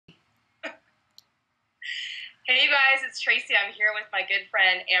it's Tracy. I'm here with my good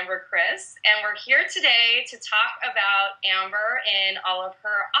friend Amber Krzys, and we're here today to talk about Amber and all of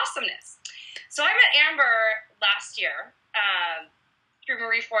her awesomeness. So I met Amber last year through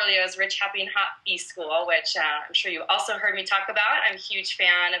Marie Forleo's Rich, Happy, and Hot B-School, which I'm sure you also heard me talk about. I'm a huge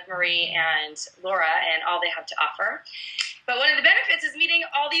fan of Marie and Laura and all they have to offer. But one of the benefits is meeting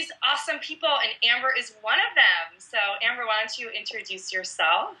all these awesome people, and Amber is one of them. So, Amber, why don't you introduce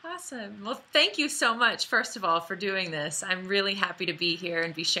yourself? Awesome. Well, thank you so much, first of all, for doing this. I'm really happy to be here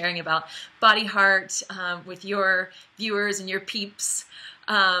and be sharing about Body Heart with your viewers and your peeps.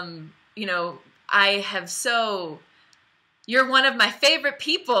 You're one of my favorite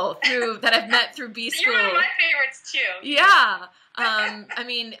people that I've met through B-School. You're one of my favorites, too. Yeah. I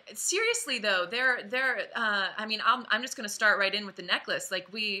mean, seriously though, I'm just going to start right in with the necklace. Like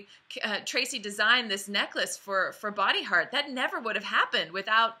Tracy designed this necklace for Body Heart. That never would have happened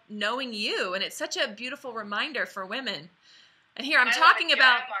without knowing you. And it's such a beautiful reminder for women. And here I'm talking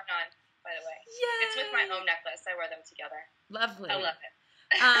about. By the way. Yay. It's with my own necklace. I wear them together. Lovely. I love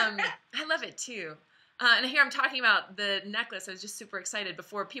it. I love it too. And here I'm talking about the necklace. I was just super excited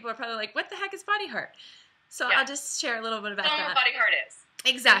before. People are probably like, what the heck is Body Heart? So yeah. I'll just share a little bit about that. What Body Heart is.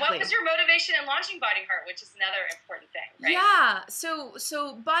 Exactly. And what was your motivation in launching Body Heart, which is another important thing, right? Yeah.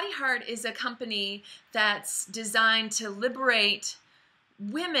 So Body Heart is a company that's designed to liberate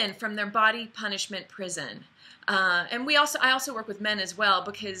women from their body punishment prison. And I also work with men as well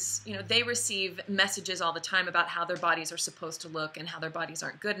because, they receive messages all the time about how their bodies are supposed to look and how their bodies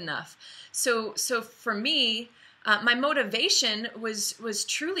aren't good enough. So for me, my motivation was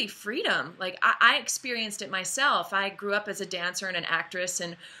truly freedom. Like I experienced it myself. I grew up as a dancer and an actress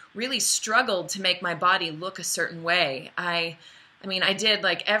and really struggled to make my body look a certain way. I did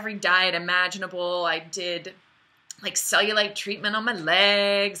like every diet imaginable. I did like cellulite treatment on my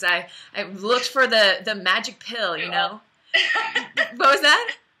legs. I looked for the magic pill, What was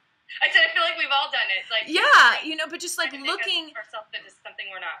that? I said, I feel like we've all done it. But just like looking ourselves into something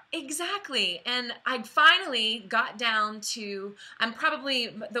we're not. Exactly. And I finally got down to,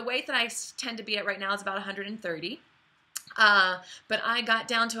 the weight that I tend to be at right now is about 130. But I got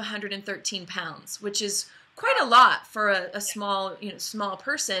down to 113 pounds, which is quite a lot for a small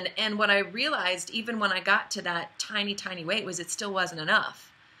person. And what I realized, even when I got to that tiny, tiny weight, was it still wasn't enough.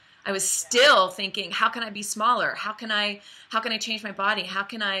 I was still thinking, how can I be smaller? How can I change my body? How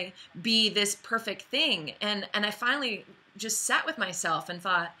can I be this perfect thing? And I finally just sat with myself and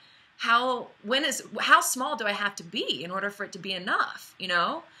thought, how small do I have to be in order for it to be enough? Right,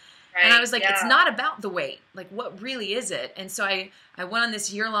 and I was like, It's not about the weight. Like, what really is it? And so I went on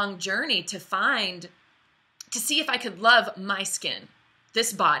this year-long journey to see if I could love my skin,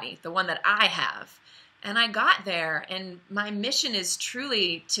 this body, the one that I have. And I got there, and my mission is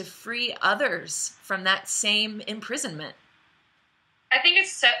truly to free others from that same imprisonment. I think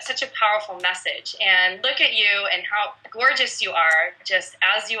it's such a powerful message. And look at you and how gorgeous you are, just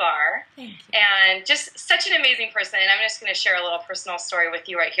as you are. Thank you. And just such an amazing person. And I'm just going to share a little personal story with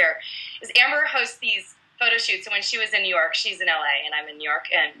you right here. Amber hosts these photo shoots. And when she was in New York, she's in LA, and I'm in New York.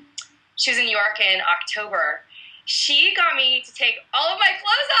 And she was in New York in October. She got me to take all of my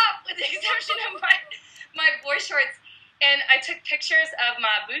clothes off, with the exception of my boy shorts, and I took pictures of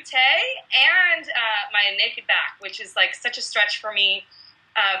my bootay and my naked back, which is like such a stretch for me.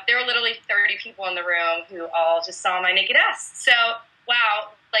 There were literally 30 people in the room who all just saw my naked ass. So wow,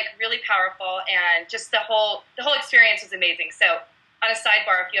 like really powerful, and just the whole experience was amazing. So on a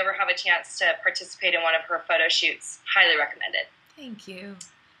sidebar, if you ever have a chance to participate in one of her photo shoots, highly recommend it. Thank you.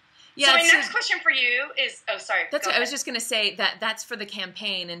 Yeah, so my next question for you is, I was just going to say that's for the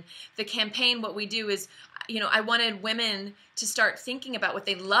campaign. And the campaign, what we do is, I wanted women to start thinking about what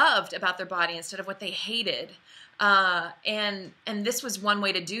they loved about their body instead of what they hated. And this was one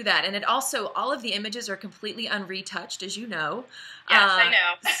way to do that. And it also, all of the images are completely unretouched, as you know. Yes, I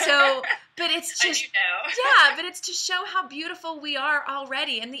know. But it's just, but it's to show how beautiful we are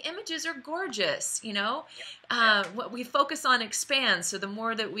already. And the images are gorgeous, What we focus on expands. So the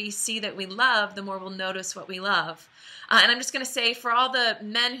more that we see that we love, the more we'll notice what we love. And I'm just going to say, for all the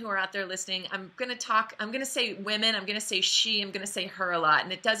men who are out there listening, I'm going to say women, I'm going to say she, I'm going to say her a lot.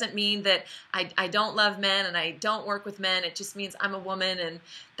 And it doesn't mean that I don't love men and I don't work with men. It just means I'm a woman, and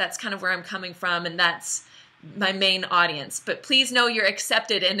that's kind of where I'm coming from, and that's my main audience. But please know you're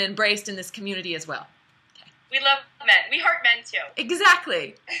accepted and embraced in this community as well. Okay. We love men. We heart men too.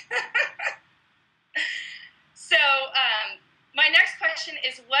 Exactly. So my next question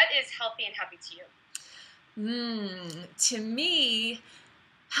is, what is healthy and happy to you? To me,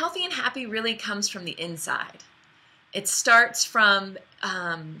 healthy and happy really comes from the inside. It starts from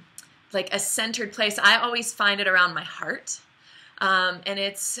like a centered place. I always find it around my heart. And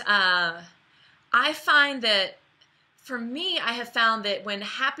it's, I find that for me, I have found that when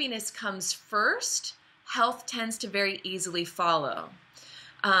happiness comes first, health tends to very easily follow.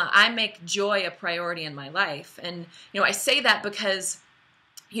 I make joy a priority in my life. And, I say that because,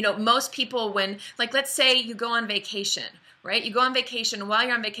 most people when, like, let's say you go on vacation, right? You go on vacation. While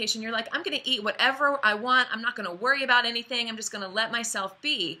you're on vacation, you're like, I'm going to eat whatever I want. I'm not going to worry about anything. I'm just going to let myself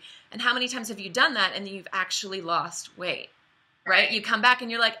be. And how many times have you done that and then you've actually lost weight? Right? You come back and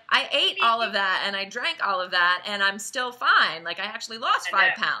you're like, I ate all of that and I drank all of that and I'm still fine. Like I actually lost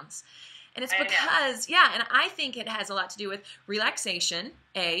 5 pounds. And it's because, and I think it has a lot to do with relaxation.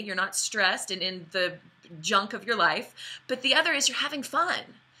 You're not stressed and in the junk of your life. But the other is you're having fun,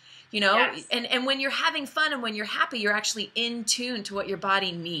 and when you're having fun and when you're happy, you're actually in tune to what your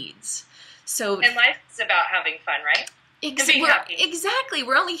body needs. So, and life is about having fun, right? Exactly.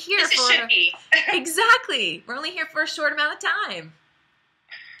 We're only here for it should be. Exactly. We're only here for a short amount of time.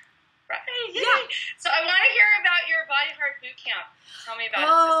 Right. Yeah. So I want to hear about your Body Heart Boot Camp. Tell me about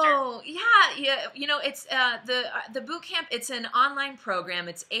it, sister. Yeah. It's the boot camp. It's an online program.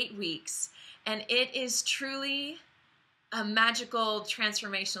 It's 8 weeks, and it is truly a magical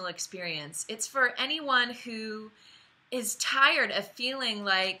transformational experience. It's for anyone who is tired of feeling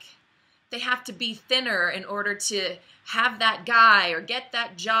like they have to be thinner in order to have that guy or get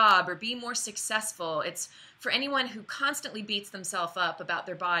that job or be more successful. It's for anyone who constantly beats themselves up about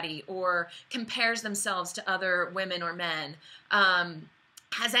their body or compares themselves to other women or men,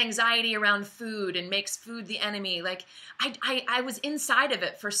 has anxiety around food and makes food the enemy. Like I was inside of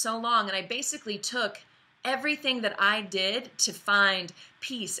it for so long, and I basically took everything that I did to find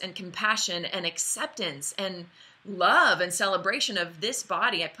peace and compassion and acceptance and love and celebration of this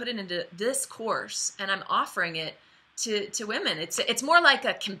body. I put it into this course, and I'm offering it to women. It's more like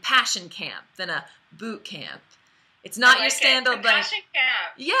a compassion camp than a boot camp. It's not your standard compassion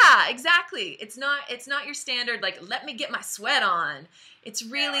camp. Yeah, exactly. It's not your standard like let me get my sweat on. It's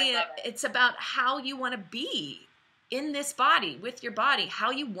really it's about how you want to be in this body with your body,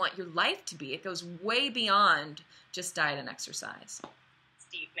 how you want your life to be. It goes way beyond just diet and exercise.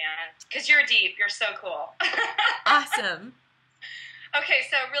 Deep, man, because you're deep. You're so cool. Awesome. Okay,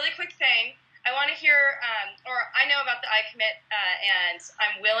 so really quick thing. I want to hear, or I know about the I Commit and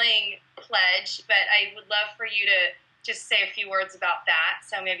I'm Willing pledge, but I would love for you to just say a few words about that,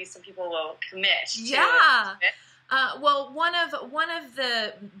 so maybe some people will commit. Well, one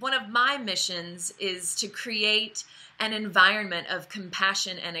of my missions is to create an environment of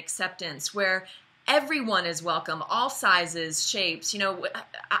compassion and acceptance where everyone is welcome, all sizes, shapes.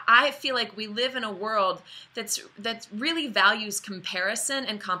 I feel like we live in a world that really values comparison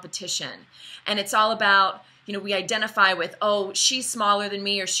and competition. And it's all about, we identify with, oh, she's smaller than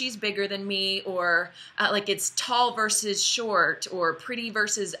me or she's bigger than me, or like it's tall versus short or pretty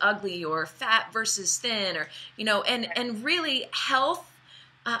versus ugly or fat versus thin, or, and really health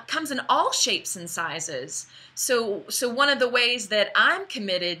comes in all shapes and sizes. So one of the ways that I'm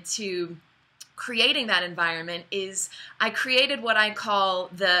committed to creating that environment is I created what I call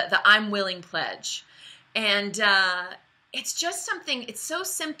the I'm Willing pledge. And it's just something, it's so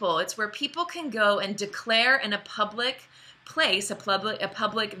simple. It's where people can go and declare in a public place, a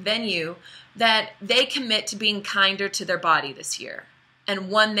public venue, that they commit to being kinder to their body this year. And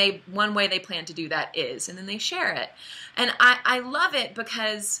one way they plan to do that is, and then they share it. And I love it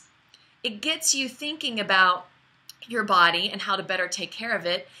because it gets you thinking about your body and how to better take care of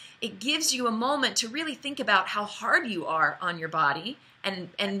it. It gives you a moment to really think about how hard you are on your body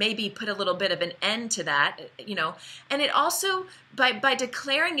and maybe put a little bit of an end to that, And it also, by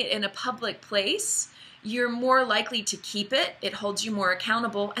declaring it in a public place, you're more likely to keep it. It holds you more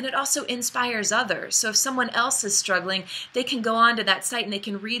accountable, and it also inspires others. So if someone else is struggling, they can go onto that site and they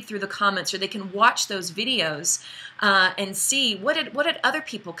can read through the comments, or they can watch those videos and see what did other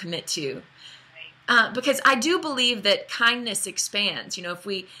people commit to. Because I do believe that kindness expands.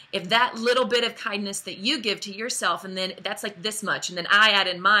 If that little bit of kindness that you give to yourself, and then that's like this much, and then I add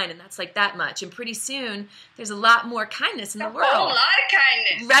in mine, and that's like that much, and pretty soon there's a lot more kindness in the world. A whole lot of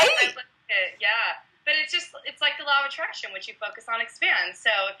kindness, right? Yeah, but it's like the law of attraction. What you focus on expands.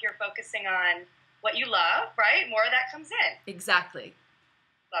 So if you're focusing on what you love, right, more of that comes in. Exactly.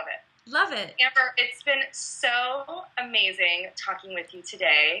 Love it. Love it. Amber, it's been so amazing talking with you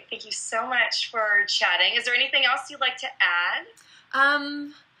today. Thank you so much for chatting. Is there anything else you'd like to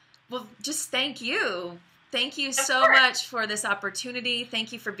add? Well, just thank you. Thank you so much for this opportunity.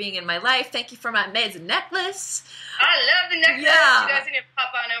 Thank you for being in my life. Thank you for my amazing necklace. I love the necklace. Yeah. You guys need to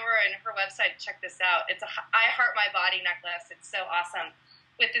pop on over and her website and check this out. It's a I Heart My Body necklace. It's so awesome.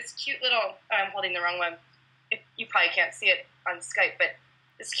 with this cute little, I'm holding the wrong one. You probably can't see it on Skype, but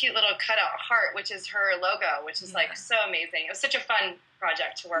this cute little cutout heart, which is her logo, which is like so amazing. It was such a fun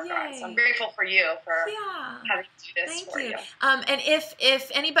project to work on. So I'm grateful for you for having to do this for you. And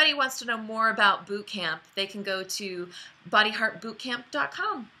if anybody wants to know more about boot camp, they can go to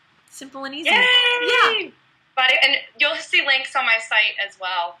bodyheartbootcamp.com. Simple and easy. Yay! Yeah. And you'll see links on my site as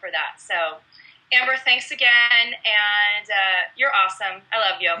well for that. So, Amber, thanks again, and you're awesome. I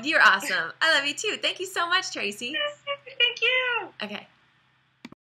love you. You're awesome. I love you too. Thank you so much, Tracy. Thank you. Okay.